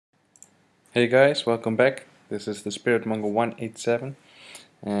Hey guys, welcome back. This is the Spirit Mongol 187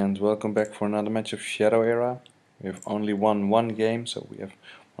 and welcome back for another match of Shadow Era. We have only won one game, so we have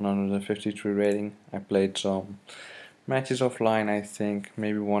 153 rating. I played some matches offline, I think,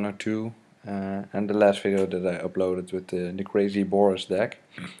 maybe one or two. And the last video that I uploaded with the Crazy Boris deck.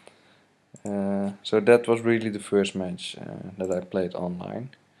 So that was really the first match that I played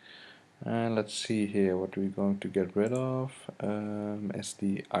online. Let's see here what we're going to get rid of. Is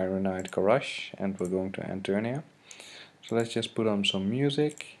the Ironite Karash, and we're going to Anturnia. So let's just put on some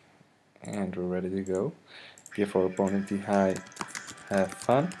music and we're ready to go. Give our opponent the high, have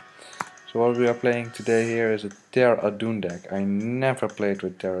fun. So what we are playing today here is a Ter Adun deck. I never played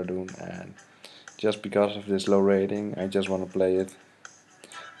with Ter Adun, and just because of this low rating I just want to play it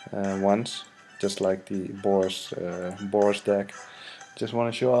once, just like the Boris deck. Just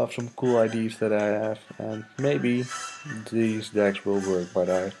want to show off some cool ideas that I have, and maybe these decks will work, but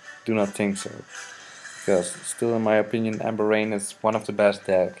I do not think so. Because still in my opinion Amber Rain is one of the best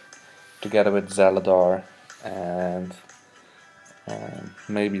decks, together with Zaladar and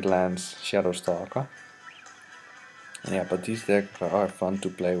maybe Lance Shadowstalker. Yeah, but these decks are fun to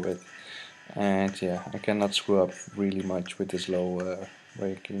play with, and yeah, I cannot screw up really much with this low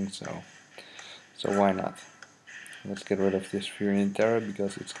ranking, so why not? Let's get rid of this Furion Terror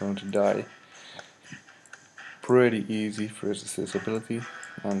because it's going to die pretty easy versus this ability,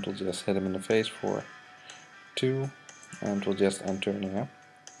 and we'll just hit him in the face for 2, and we'll just end turn here.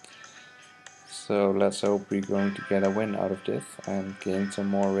 So let's hope we're going to get a win out of this and gain some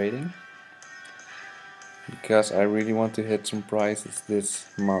more rating, because I really want to hit some prizes this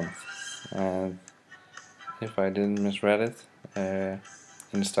month. And if I didn't misread it, in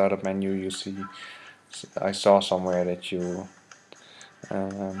the startup menu you see, I saw somewhere that you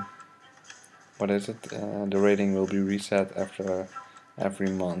what is it? The rating will be reset after every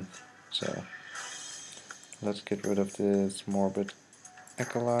month. So let's get rid of this Morbid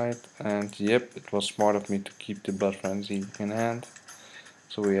Acolyte, and yep, it was smart of me to keep the Blood Frenzy in hand.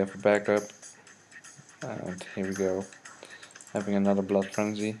 So we have a backup, and here we go, having another Blood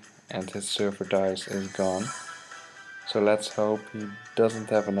Frenzy, and his Surfer Dice is gone. So let's hope he doesn't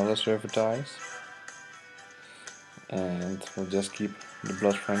have another Surfer Dice, and we'll just keep the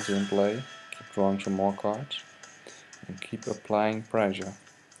Blood Frenzy in play, keep drawing some more cards, and keep applying pressure.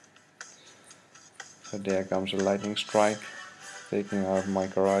 So there comes a Lightning Strike, taking out my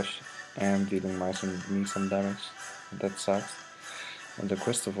Garage and dealing me some damage. That sucks. And the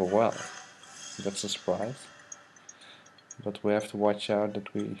Crystal Well, that's a surprise. But we have to watch out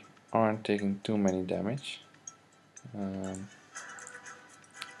that we aren't taking too many damage.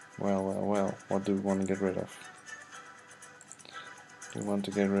 Well, what do we want to get rid of? Do we want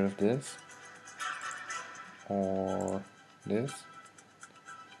to get rid of this? Or this?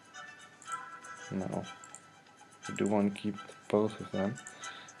 No. I do want to keep both of them.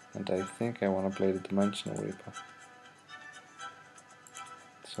 And I think I want to play the Dimensional Reaper.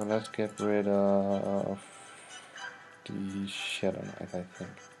 So let's get rid of the Shadow Knight, I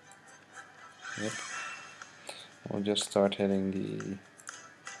think. Yep. We'll just start hitting the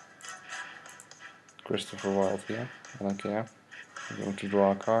Christopher Wilde here. I don't care. I'm going to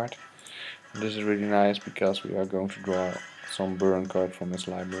draw a card. This is really nice because we are going to draw some burn card from his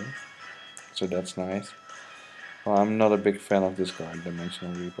library. So that's nice. Well, I'm not a big fan of this card,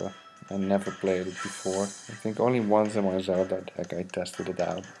 Dimensional Reaper. I never played it before. I think only once in my Zelda deck I tested it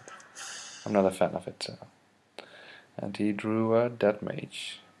out. I'm not a fan of it. So. And he drew a Death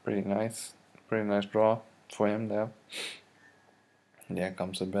Mage. Pretty nice draw for him there. There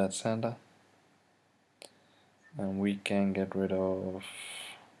comes a Bad Santa. And we can get rid of,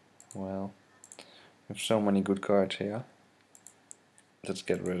 well, we have so many good cards here. Let's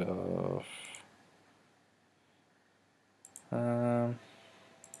get rid of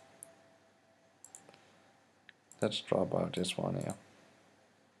let's drop out this one here.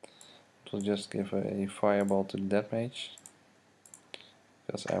 We'll just give a fireball to the Death Mage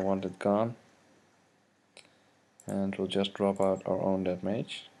because I want it gone, and we'll just drop out our own Death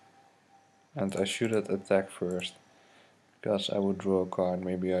Mage. And I should have attacked first because I would draw a card.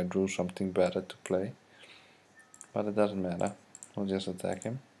 Maybe I drew something better to play, but it doesn't matter. We'll just attack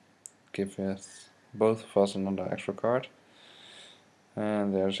him, give us, both of us, another extra card.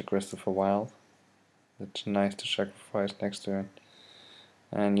 And there's a Christopher Wilde. It's nice to sacrifice next turn.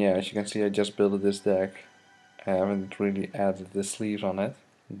 And yeah, as you can see, I just built this deck. I haven't really added the sleeves on it,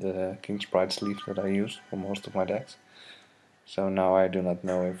 the King's Pride sleeves that I use for most of my decks. So now I do not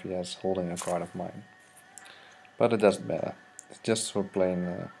know if he has holding a card of mine. But it doesn't matter. It's just for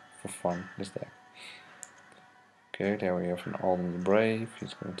playing for fun, this deck. Okay, there we have an Alden the Brave.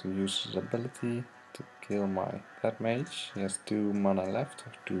 He's going to use his ability to kill my Dead Mage. He has 2 mana left,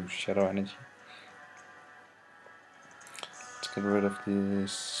 or 2 Shadow Energy. Let's get rid of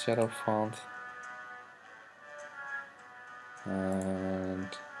this Shadow Font. And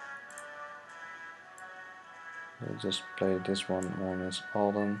we'll just play this one on his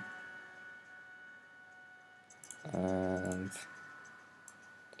Alden. And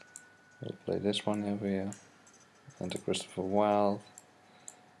we'll play this one over here. And the Christopher Wilde.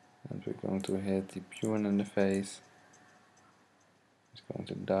 And we're going to hit the Puin in the face. He's going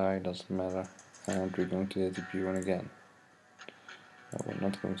to die, doesn't matter. And we're going to hit the Puin again. No, we're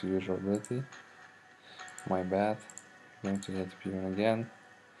not going to use our ability. My bad. We're going to hit the Puin again.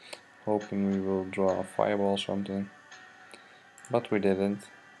 Hoping we will draw a fireball or something. But we didn't.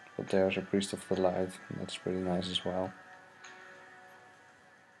 But there's a Priest of the Light. And that's pretty nice as well.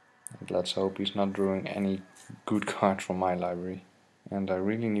 And let's hope he's not drawing any good cards from my library. And I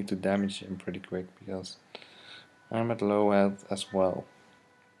really need to damage him pretty quick because I'm at low health as well.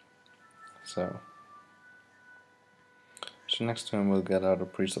 So next turn we'll get out a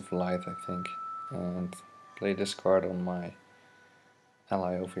Priest of Light, I think, and play this card on my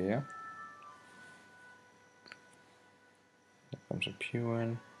ally over here. There comes a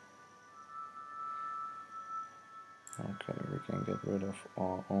Puin. Okay, we can get rid of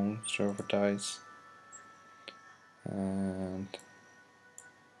our own Servitize. And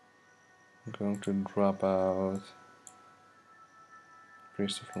I'm going to drop out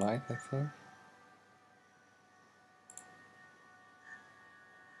Priest of Light, I think.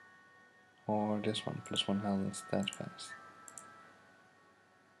 Or this one, +1 health and steadfast.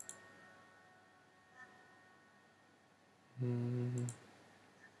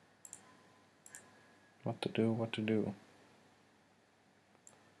 What to do?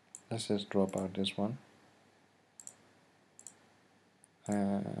 Let's just drop out this one.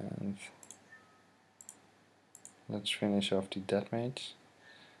 And let's finish off the Death Mage.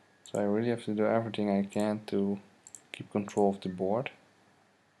 So I really have to do everything I can to keep control of the board.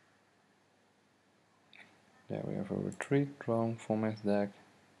 There we have a retreat drone from his deck.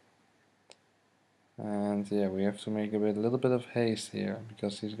 And yeah, we have to make a little bit of haste here,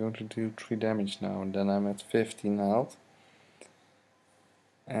 because he's going to do 3 damage now, and then I'm at 15 health.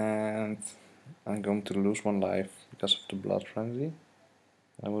 And I'm going to lose 1 life because of the Blood Frenzy.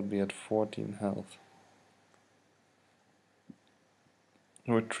 I would be at 14 health.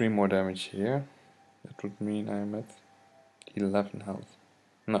 With 3 more damage here, that would mean I'm at 11 health.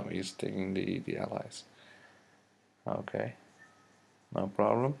 No, he's taking the allies. Okay, no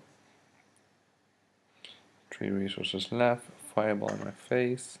problem. 3 resources left, fireball in my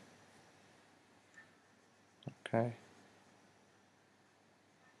face. Okay.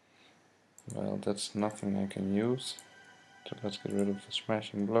 Well, that's nothing I can use. So let's get rid of the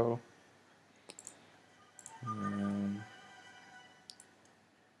smashing blow.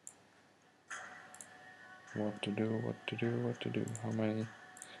 What to do? How many does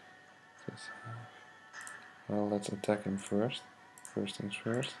this have? Well, let's attack him first. First things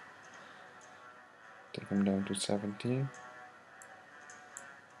first. Take him down to 17.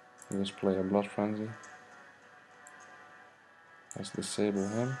 Let's play a Blood Frenzy. Let's disable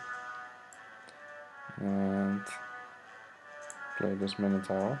him. And play this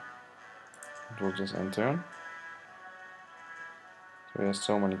Minotaur. It will just end turn. So he has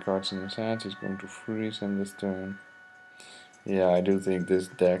so many cards in his hand, he's going to freeze in this turn. Yeah, I do think this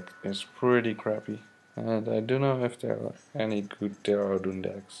deck is pretty crappy. And I don't know if there are any good Ter Adun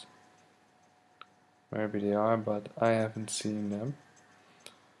decks. Maybe they are, but I haven't seen them.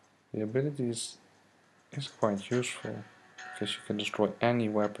 The ability is quite useful, because you can destroy any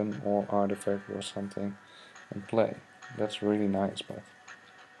weapon or artifact or something and play. That's really nice, but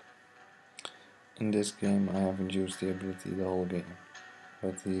in this game I haven't used the ability the whole game.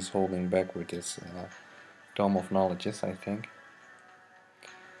 But he's holding back with his Tome of Knowledges, I think.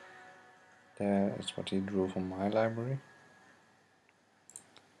 There is what he drew from my library.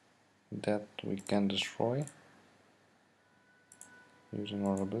 That we can destroy using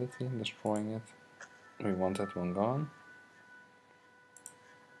our ability, destroying it. We want that one gone.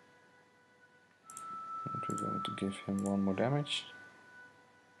 And we're going to give him 1 more damage.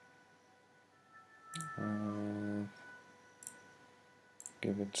 And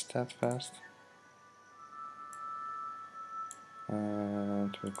give it steadfast.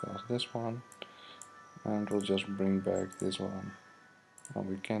 And we'll cast this one. And we'll just bring back this one. Oh,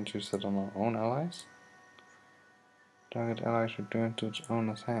 we can't use that on our own allies. Target allies return to its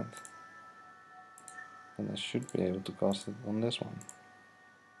owner's hand. Then I should be able to cast it on this one.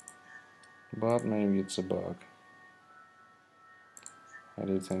 But maybe it's a bug. I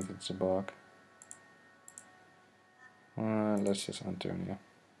do think it's a bug. Let's just unturn here.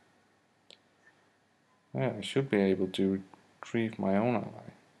 Yeah, I should be able to retrieve my own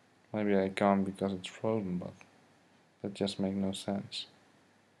ally. Maybe I can't because it's frozen, but that just makes no sense.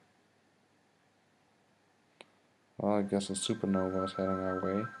 Well, I guess a supernova is heading our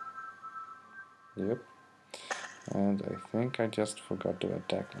way. Yep. And I think I just forgot to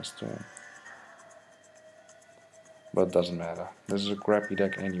attack this turn. But doesn't matter. This is a crappy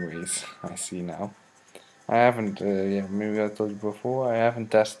deck anyways, I see now. I haven't, yeah, maybe I told you before, I haven't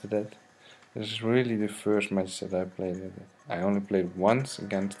tested it. This is really the first match that I played it. I only played once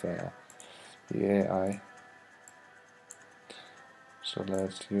against the AI. So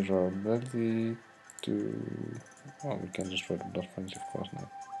let's use our ability to... Oh, we can destroy the blood frenzy, of course not.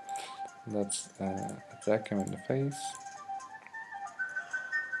 Let's attack him in the face.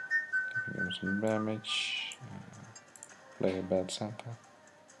 Give him some damage. Play a bad Santa.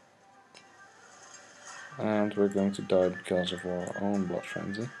 And we're going to die because of our own blood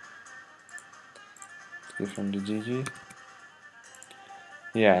frenzy. Let's give him the GG.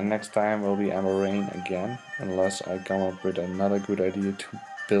 Yeah, next time will be Amber Rain again, unless I come up with another good idea to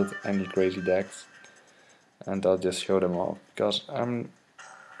build any crazy decks. And I'll just show them off, because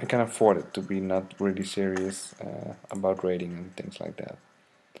I can afford it to be not really serious about raiding and things like that.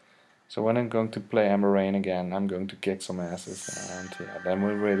 So when I'm going to play Amber Rain again, I'm going to kick some asses, and yeah, then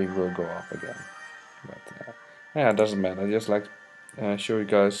my rating will go up again. But yeah, it doesn't matter. I just like to show you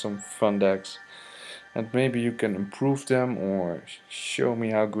guys some fun decks, and maybe you can improve them or show me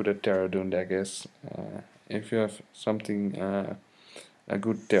how good a Ter Adun deck is. If you have something, a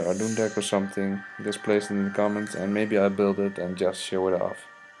good Ter Adun deck or something, just place it in the comments, and maybe I'll build it and just show it off.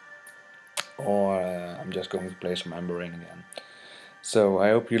 Or I'm just going to play some Amber Rain again. So I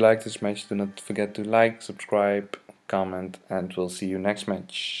hope you liked this match. Do not forget to like, subscribe, comment, and we'll see you next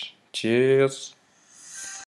match. Cheers!